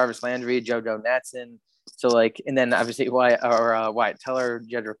Jarvis Landry, JoJo Natson. So like, and then obviously Wyatt Teller,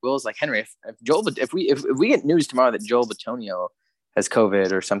 Jedrick Wills. Like Henry, if we get news tomorrow that Joel Bitonio has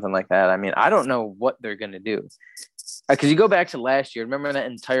COVID or something like that, I mean, I don't know what they're going to do. Because you go back to last year, remember that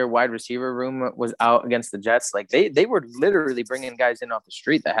entire wide receiver room was out against the Jets? Like they were literally bringing guys in off the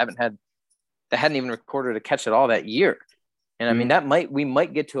street that hadn't even recorded a catch at all that year. And I mean, we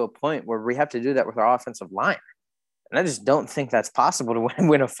might get to a point where we have to do that with our offensive line. And I just don't think that's possible to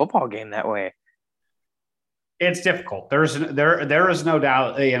win a football game that way. It's difficult. There is no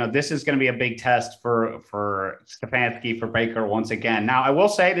doubt, this is going to be a big test for Stefanski, for Baker once again. Now, I will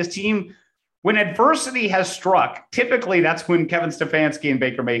say this team when adversity has struck, typically that's when Kevin Stefanski and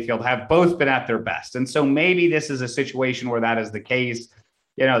Baker Mayfield have both been at their best. And so maybe this is a situation where that is the case.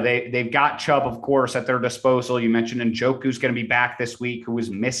 You know, they've got Chubb, of course, at their disposal. You mentioned Njoku's going to be back this week, who was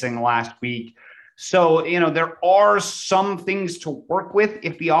missing last week. So, you know, there are some things to work with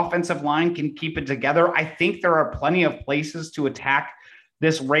if the offensive line can keep it together. I think there are plenty of places to attack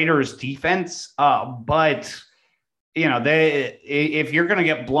this Raiders defense, but you know, if you're going to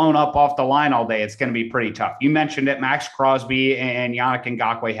get blown up off the line all day, it's going to be pretty tough. You mentioned it. Max Crosby and Yannick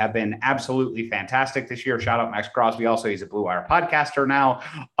Ngakoue have been absolutely fantastic this year. Shout out Max Crosby. Also, he's a Blue Wire podcaster now.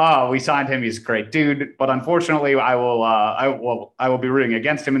 We signed him. He's a great dude. But unfortunately, I will be rooting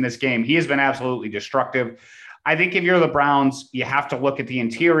against him in this game. He has been absolutely destructive. I think if you're the Browns, you have to look at the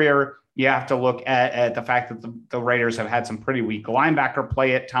interior. You have to look at the fact that the Raiders have had some pretty weak linebacker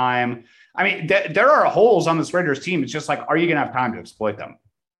play at time. I mean, there are holes on this Raiders team. It's just like, are you going to have time to exploit them?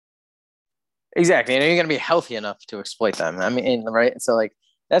 Exactly. And are you going to be healthy enough to exploit them? I mean, right. So like,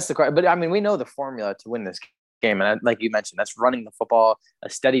 that's the question. But I mean, we know the formula to win this game. And like you mentioned, that's running the football, a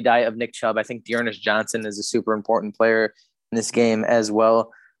steady diet of Nick Chubb. I think Dearness Johnson is a super important player in this game as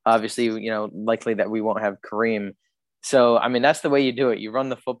well. Obviously, you know, likely that we won't have Kareem. So, I mean, that's the way you do it. You run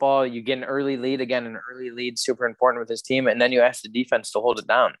the football, you get an early lead. Again, an early lead, super important with this team. And then you ask the defense to hold it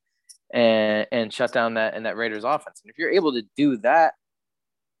down and shut down that Raiders offense. And if you're able to do that,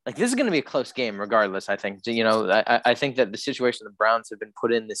 like, this is going to be a close game regardless, I think. You know, I think that the situation the Browns have been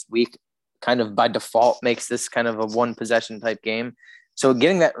put in this week kind of by default makes this kind of a one possession type game. So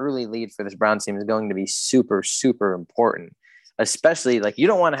getting that early lead for this Browns team is going to be super, super important. Especially, like, you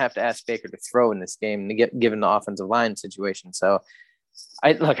don't want to have to ask Baker to throw in this game to get given the offensive line situation. So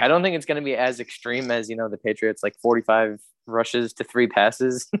I don't think it's going to be as extreme as, you know, the Patriots, like 45 rushes to 3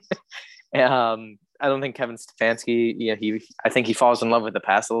 passes. I don't think Kevin Stefanski, you know, I think he falls in love with the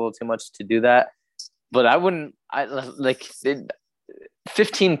pass a little too much to do that. But I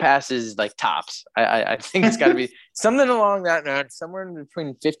 15 passes, like, tops. I think it's got to be something along that, somewhere in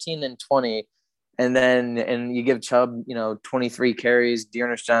between 15 and 20. And you give Chubb, you know, 23 carries.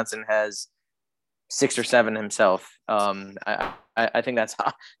 Dearness Johnson has 6 or 7 himself. I think that's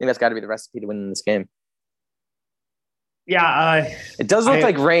got to be the recipe to win this game. Yeah, it does look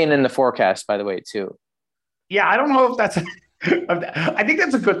like rain in the forecast, by the way, too. Yeah, I don't know if that's. I think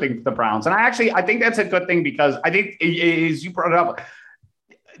that's a good thing for the Browns, and I think that's a good thing because I think, as you brought it up,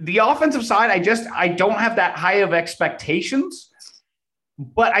 the offensive side, I don't have that high of expectations.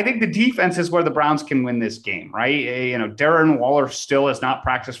 But I think the defense is where the Browns can win this game, right? You know, Darren Waller still has not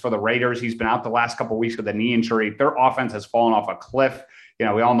practiced for the Raiders. He's been out the last couple of weeks with a knee injury. Their offense has fallen off a cliff. You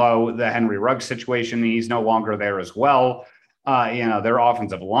know, we all know the Henry Ruggs situation. He's no longer there as well. You know, their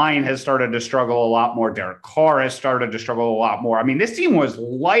offensive line has started to struggle a lot more. Derek Carr has started to struggle a lot more. I mean, this team was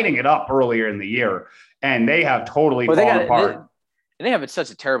lighting it up earlier in the year, and they have totally fallen apart. And they have such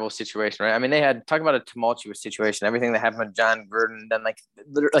a terrible situation, right? I mean, they had talk about a tumultuous situation. Everything that happened with John Gruden, then like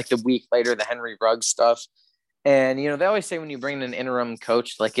the week later, the Henry Ruggs stuff. And, you know, they always say when you bring in an interim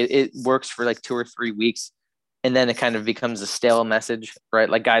coach, like it works for like 2 or 3 weeks, and then it kind of becomes a stale message,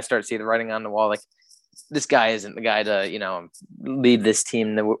 right? Like, guys start to see the writing on the wall. Like, this guy isn't the guy to, you know, lead this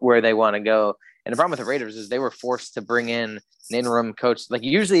team where they want to go. And the problem with the Raiders is they were forced to bring in an interim coach. Like,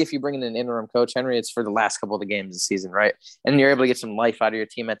 usually if you bring in an interim coach, Henry, it's for the last couple of the games of the season, right? And you're able to get some life out of your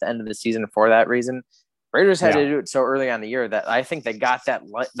team at the end of the season for that reason. Raiders had to do it so early on in the year that I think they got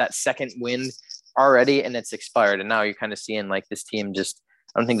that second wind already, and it's expired. And now you're kind of seeing, like, this team just,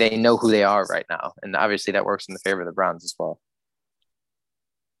 I don't think they know who they are right now. And obviously that works in the favor of the Browns as well.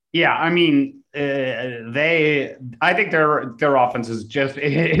 Yeah, I mean, I think their offense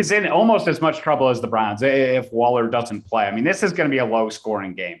is in almost as much trouble as the Browns if Waller doesn't play. I mean, this is going to be a low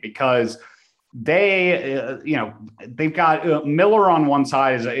scoring game because they've got Miller on one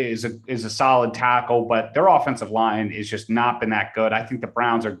side is a solid tackle, but their offensive line is just not been that good. I think the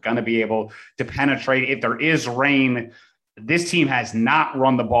Browns are going to be able to penetrate if there is rain. This team has not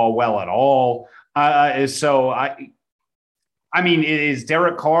run the ball well at all. I mean, is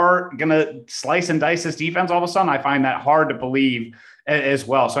Derek Carr going to slice and dice this defense all of a sudden? I find that hard to believe as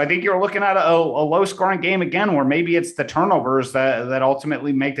well. So I think you're looking at a low-scoring game again, where maybe it's the turnovers that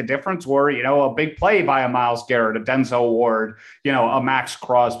ultimately make the difference, or, you know, a big play by a Myles Garrett, a Denzel Ward, you know, a Max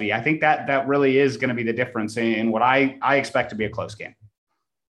Crosby. I think that really is going to be the difference in what I expect to be a close game.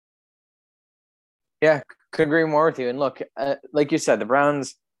 Yeah, could agree more with you. And look, like you said, the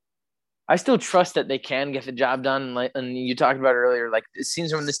Browns, I still trust that they can get the job done. And you talked about earlier, like, it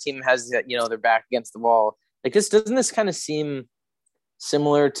seems when this team has, you know, their back against the wall, like, doesn't this kind of seem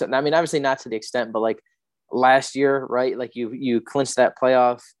similar to, I mean, obviously not to the extent, but like last year, right? Like you clinched that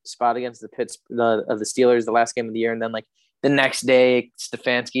playoff spot against the Steelers, the last game of the year, and then like the next day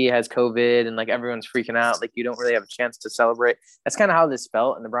Stefanski has COVID and like everyone's freaking out. Like you don't really have a chance to celebrate. That's kind of how this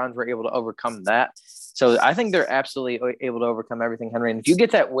felt, and the Browns were able to overcome that. So I think they're absolutely able to overcome everything, Henry. And if you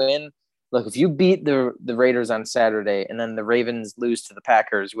get that win, look, if you beat the Raiders on Saturday and then the Ravens lose to the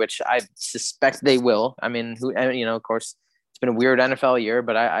Packers, which I suspect they will. I mean, of course, it's been a weird NFL year,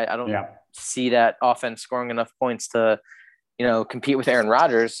 but I don't see that offense scoring enough points to, compete with Aaron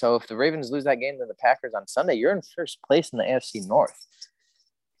Rodgers. So if the Ravens lose that game to the Packers on Sunday, you're in first place in the AFC North.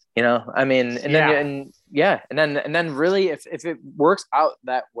 I mean, and then really, if it works out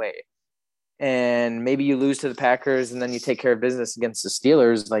that way, and maybe you lose to the Packers and then you take care of business against the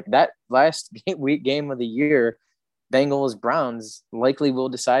Steelers, like that last game of the year, Bengals Browns likely will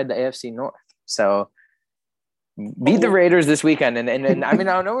decide the AFC North. So beat the Raiders this weekend. And I mean,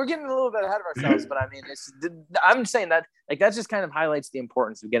 I know we're getting a little bit ahead of ourselves, but I mean, I'm saying that like that just kind of highlights the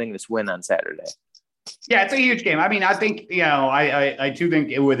importance of getting this win on Saturday. Yeah, it's a huge game. I mean, I think, I do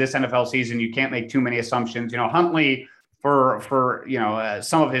think with this NFL season, you can't make too many assumptions. Huntley, for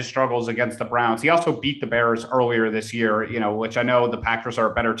some of his struggles against the Browns. He also beat the Bears earlier this year, which I know the Packers are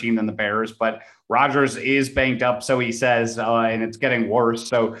a better team than the Bears, but Rodgers is banged up, so he says, and it's getting worse.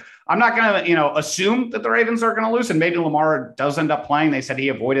 So I'm not going to, assume that the Ravens are going to lose, and maybe Lamar does end up playing. They said he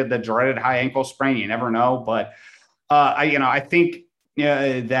avoided the dreaded high ankle sprain. You never know, but I think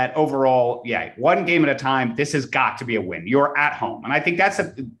that overall, one game at a time, this has got to be a win. You're at home, and I think that's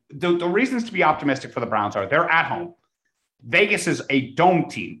the reasons to be optimistic for the Browns are they're at home. Vegas is a dome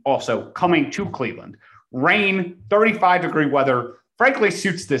team also coming to Cleveland. Rain, 35-degree weather, frankly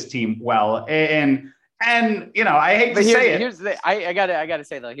suits this team well. And I hate to say it. I gotta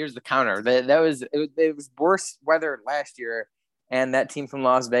say though, here's the counter. It was worse weather last year, and that team from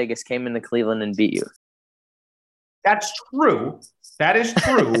Las Vegas came into Cleveland and beat you. That's true. That is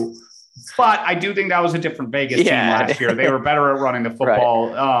true. But I do think that was a different Vegas team last year. They were better at running the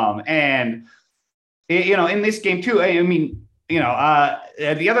football. Right. And in this game too, I mean,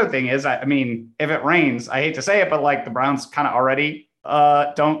 the other thing is, I mean, if it rains, I hate to say it, but like the Browns kind of already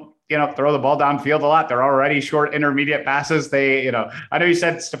don't, throw the ball downfield a lot. They're already short intermediate passes. They, I know you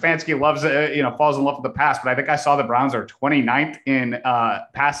said Stefanski loves, falls in love with the pass, but I think I saw the Browns are 29th in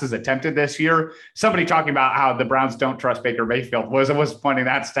passes attempted this year. Somebody talking about how the Browns don't trust Baker Mayfield was pointing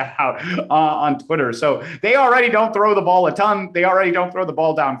that stat out on Twitter. So they already don't throw the ball a ton. They already don't throw the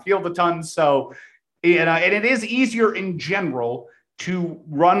ball downfield a ton. So, and it is easier in general to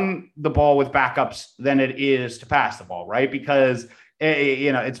run the ball with backups than it is to pass the ball, right? Because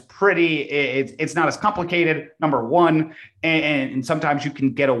it's not as complicated, number one, and sometimes you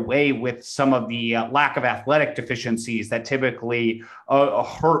can get away with some of the lack of athletic deficiencies that typically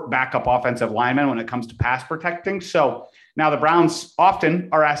hurt backup offensive linemen when it comes to pass protecting. So now the Browns often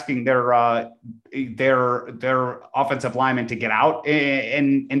are asking their offensive linemen to get out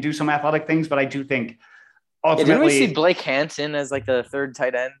and do some athletic things, but I do think ultimately, didn't we see Blake Hansen as like the third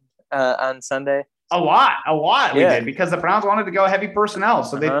tight end on Sunday? A lot we did, because the Browns wanted to go heavy personnel,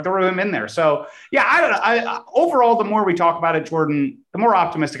 so they threw him in there. So I don't know. Overall, the more we talk about it, Jordan, the more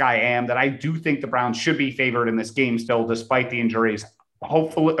optimistic I am that I do think the Browns should be favored in this game still, despite the injuries,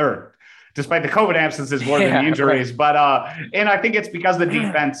 hopefully, or despite the COVID absences more than the injuries. Right. But and I think it's because of the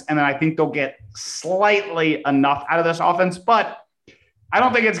defense, and then I think they'll get slightly enough out of this offense, but I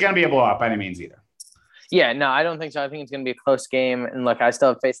don't think it's going to be a blowout by any means either. Yeah, no, I don't think so. I think it's going to be a close game. And look, I still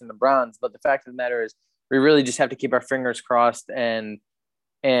have faith in the Browns, but the fact of the matter is we really just have to keep our fingers crossed and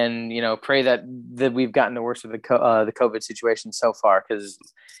pray that we've gotten the worst of the COVID situation so far, because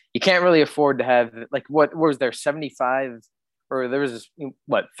you can't really afford to have, like, what was there, 75 or there was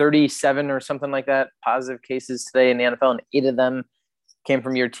 37 or something like that positive cases today in the NFL, and 8 of them came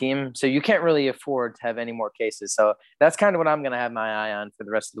from your team. So you can't really afford to have any more cases. So that's kind of what I'm going to have my eye on for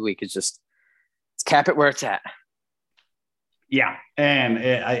the rest of the week, is just cap it where it's at. Yeah. And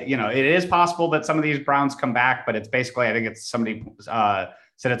it is possible that some of these Browns come back, but it's basically, I think it's somebody said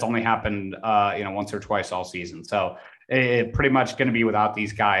it's only happened, once or twice all season. So it pretty much going to be without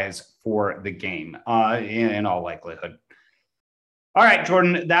these guys for the game in all likelihood. All right,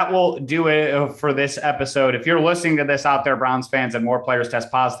 Jordan, that will do it for this episode. If you're listening to this out there, Browns fans, and more players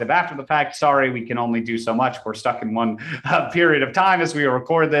test positive after the fact, sorry, we can only do so much. We're stuck in one period of time as we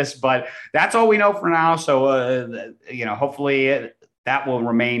record this, but that's all we know for now. So, hopefully that will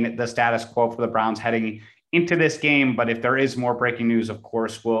remain the status quo for the Browns heading into this game. But if there is more breaking news, of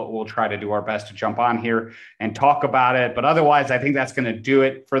course, we'll try to do our best to jump on here and talk about it. But otherwise, I think that's going to do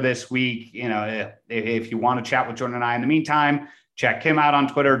it for this week. If you want to chat with Jordan and I in the meantime, check him out on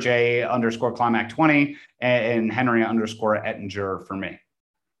Twitter, J_Climac20 and Henry _Ettinger for me.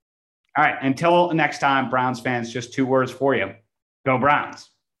 All right. Until next time, Browns fans, just 2 words for you. Go Browns.